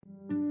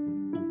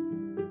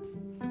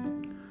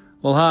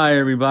Well, hi,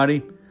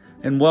 everybody,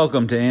 and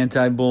welcome to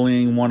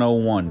Anti-Bullying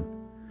 101.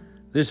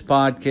 This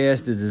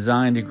podcast is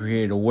designed to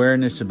create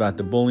awareness about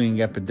the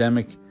bullying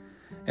epidemic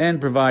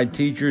and provide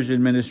teachers,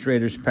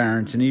 administrators,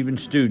 parents, and even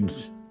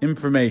students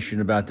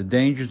information about the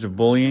dangers of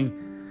bullying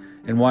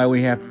and why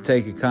we have to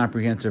take a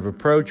comprehensive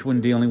approach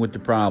when dealing with the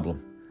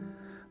problem.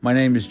 My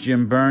name is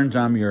Jim Burns.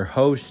 I'm your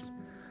host.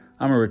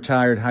 I'm a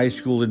retired high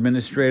school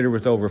administrator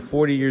with over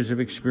 40 years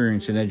of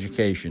experience in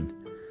education.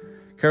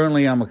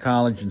 Currently, I'm a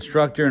college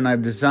instructor, and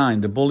I've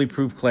designed the Bully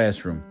Proof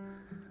Classroom,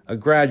 a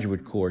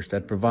graduate course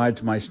that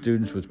provides my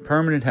students with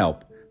permanent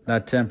help,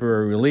 not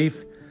temporary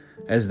relief,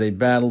 as they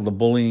battle the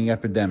bullying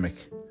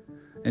epidemic.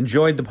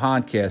 Enjoyed the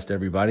podcast,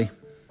 everybody.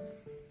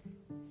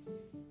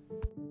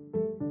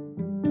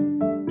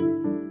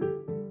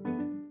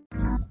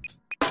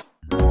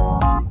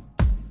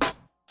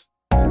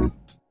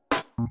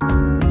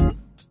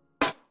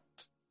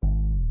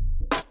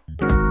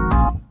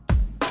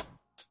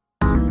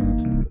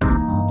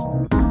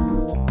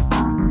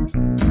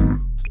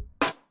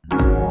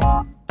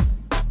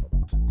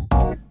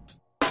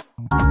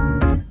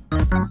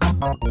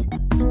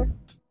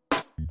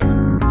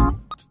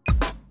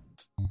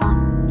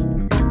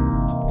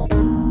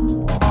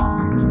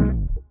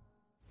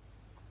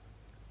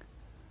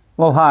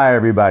 Well, hi,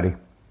 everybody.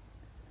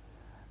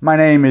 My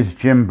name is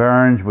Jim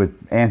Burns with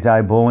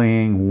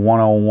Anti-Bullying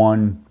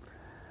 101,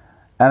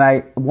 and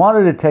I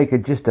wanted to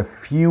take just a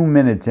few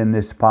minutes in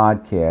this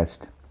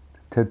podcast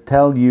to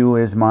tell you,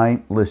 as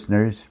my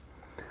listeners,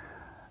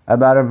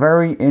 about a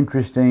very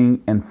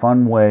interesting and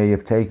fun way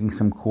of taking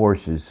some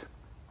courses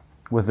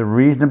with a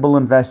reasonable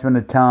investment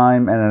of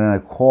time and at a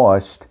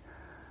cost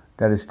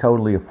that is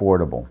totally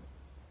affordable.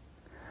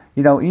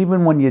 You know,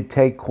 even when you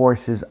take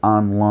courses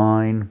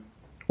online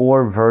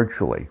or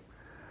virtually,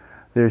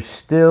 there's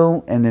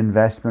still an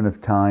investment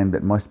of time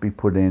that must be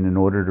put in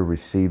order to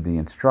receive the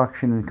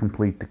instruction and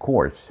complete the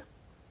course.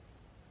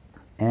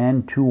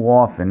 And too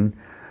often,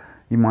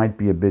 you might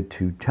be a bit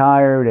too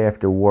tired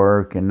after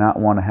work and not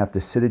want to have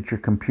to sit at your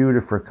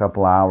computer for a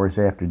couple hours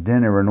after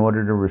dinner in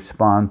order to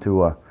respond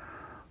to a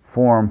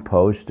forum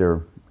post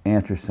or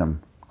answer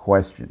some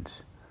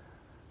questions.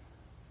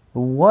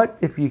 What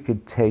if you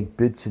could take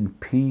bits and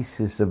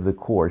pieces of the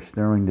course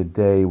during the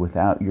day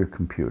without your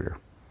computer?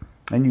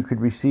 And you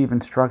could receive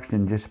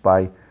instruction just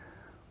by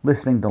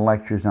listening to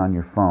lectures on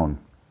your phone.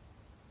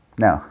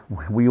 Now,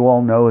 we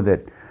all know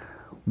that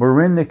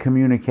we're in the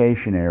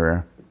communication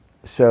era,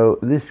 so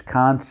this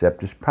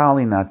concept is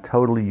probably not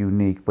totally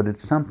unique, but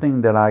it's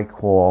something that I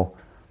call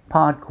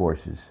pod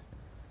courses.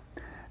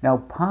 Now,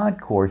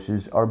 pod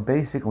courses are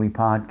basically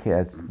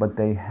podcasts, but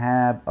they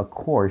have a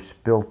course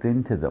built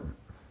into them.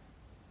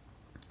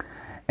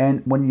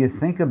 And when you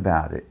think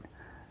about it,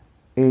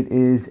 it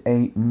is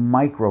a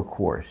micro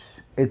course.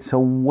 It's a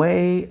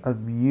way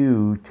of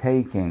you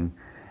taking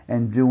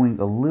and doing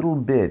a little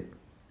bit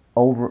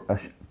over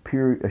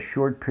a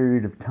short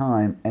period of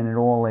time, and it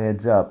all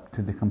adds up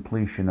to the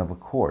completion of a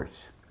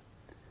course.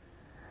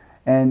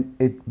 And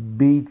it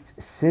beats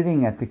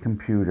sitting at the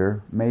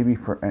computer maybe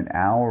for an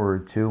hour or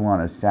two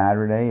on a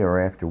Saturday or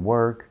after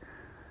work,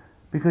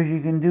 because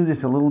you can do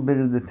this a little bit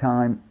at a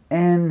time,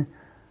 and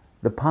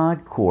the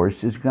pod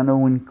course is going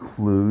to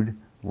include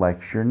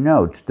lecture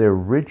notes. They're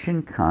rich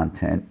in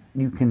content.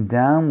 You can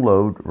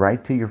download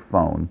right to your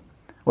phone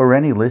or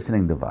any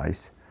listening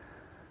device.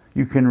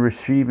 You can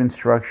receive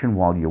instruction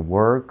while you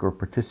work or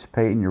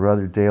participate in your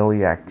other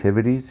daily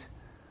activities.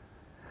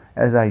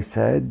 As I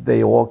said,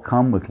 they all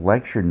come with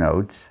lecture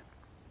notes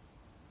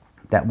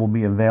that will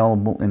be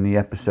available in the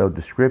episode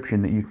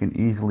description that you can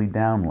easily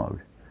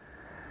download.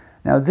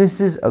 Now, this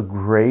is a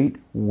great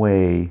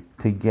way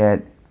to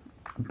get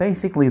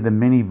basically the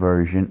mini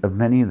version of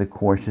many of the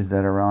courses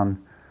that are on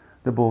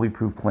the Bully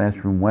Proof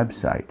Classroom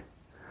website.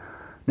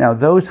 Now,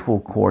 those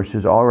full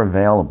courses are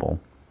available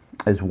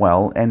as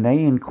well, and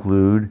they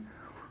include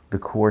the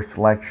course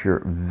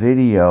lecture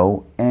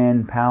video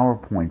and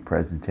PowerPoint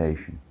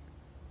presentation.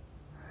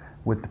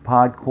 With the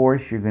pod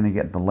course, you're going to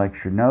get the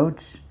lecture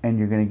notes and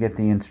you're going to get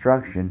the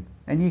instruction,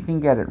 and you can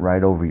get it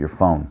right over your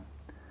phone.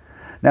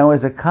 Now,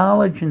 as a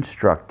college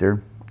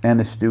instructor and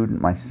a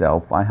student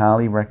myself, I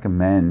highly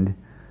recommend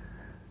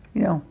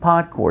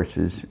pod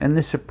courses and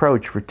this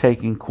approach for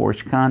taking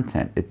course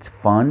content. It's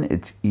fun,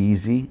 it's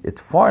easy,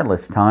 it's far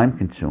less time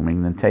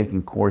consuming than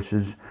taking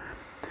courses,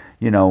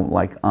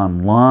 like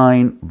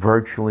online,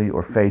 virtually,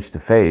 or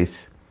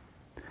face-to-face.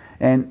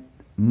 And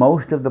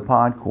most of the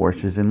pod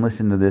courses, and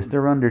listen to this,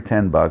 they're under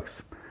 $10,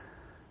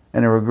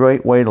 and they're a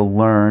great way to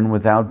learn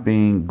without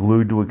being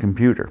glued to a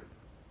computer.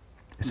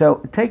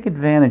 So take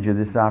advantage of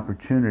this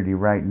opportunity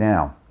right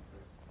now.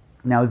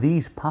 Now,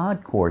 these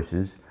pod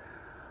courses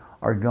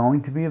are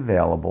going to be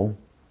available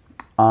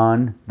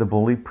on the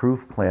Bully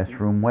Proof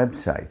Classroom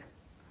website.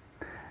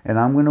 And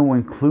I'm going to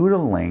include a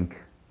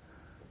link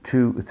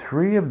to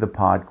 3 of the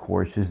pod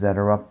courses that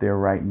are up there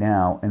right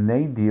now, and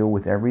they deal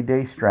with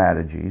everyday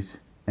strategies,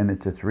 and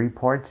it's a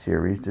 3-part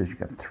series. You've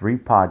got 3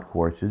 pod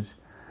courses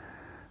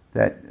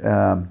that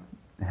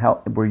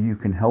where you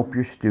can help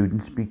your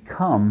students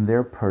become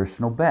their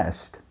personal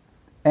best.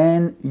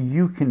 and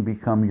you can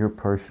become your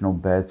personal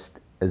best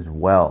as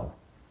well.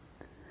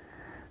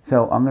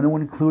 So I'm going to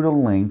include a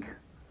link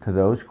to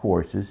those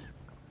courses.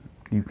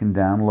 You can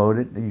download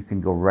it. You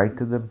can go right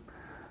to the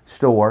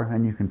store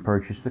and you can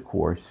purchase the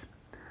course.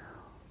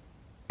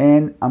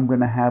 And I'm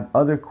going to have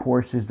other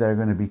courses that are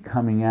going to be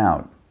coming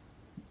out.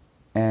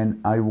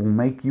 And I will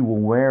make you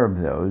aware of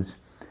those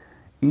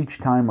each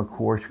time a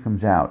course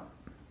comes out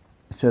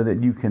so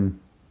that you can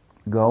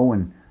go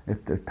and,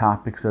 if the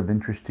topic's of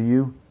interest to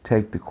you,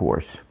 take the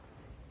course.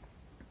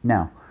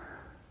 Now,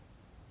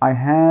 I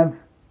have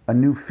a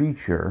new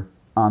feature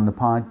on the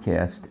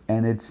podcast,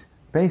 and it's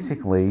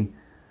basically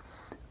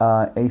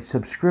a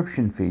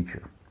subscription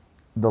feature.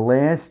 The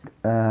last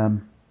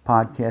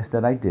podcast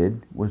that I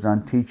did was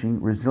on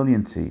teaching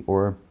resiliency,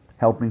 or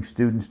helping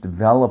students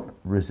develop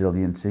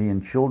resiliency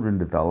and children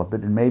develop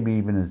it, and maybe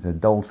even as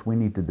adults we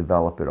need to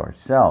develop it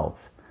ourselves.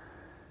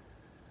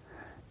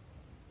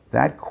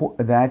 That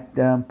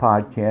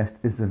podcast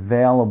is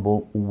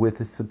available with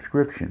a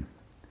subscription.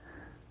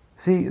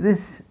 See,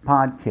 this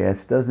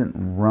podcast doesn't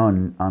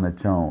run on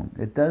its own.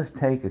 It does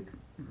take a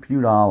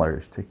few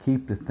dollars to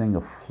keep the thing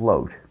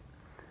afloat.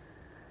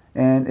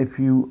 And if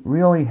you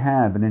really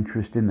have an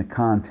interest in the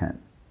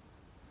content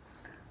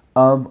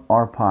of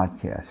our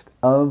podcast,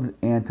 of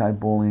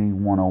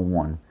Anti-Bullying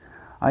 101,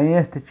 I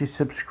ask that you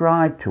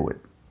subscribe to it.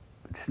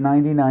 It's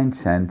 99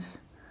 cents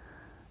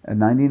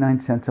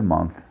a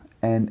month.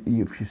 And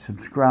if you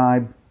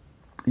subscribe,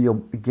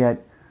 you'll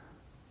get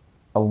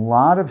a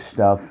lot of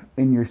stuff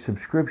in your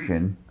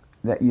subscription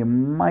that you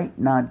might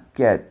not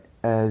get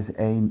as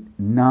a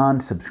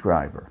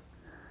non-subscriber.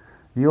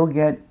 You'll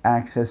get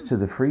access to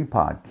the free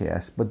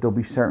podcast, but there'll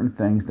be certain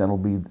things that'll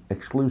be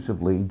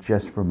exclusively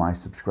just for my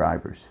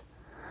subscribers.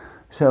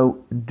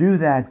 So do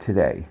that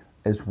today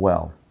as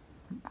well.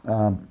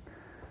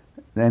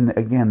 Then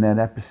again, that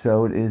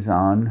episode is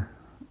on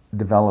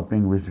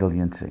developing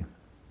resiliency.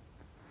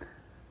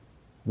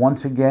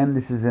 Once again,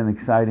 this is an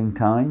exciting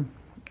time.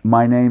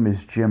 My name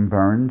is Jim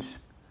Burns.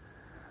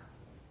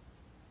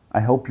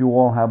 I hope you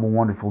all have a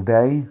wonderful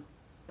day.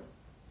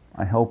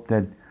 I hope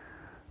that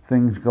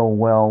things go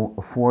well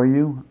for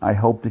you. I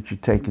hope that you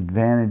take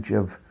advantage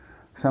of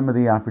some of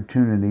the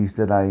opportunities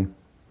that I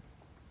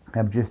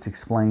have just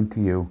explained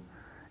to you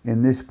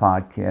in this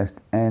podcast.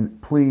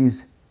 And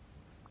please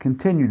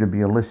continue to be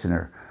a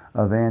listener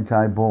of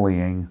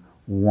Anti-Bullying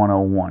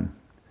 101.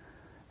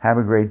 Have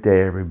a great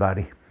day,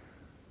 everybody.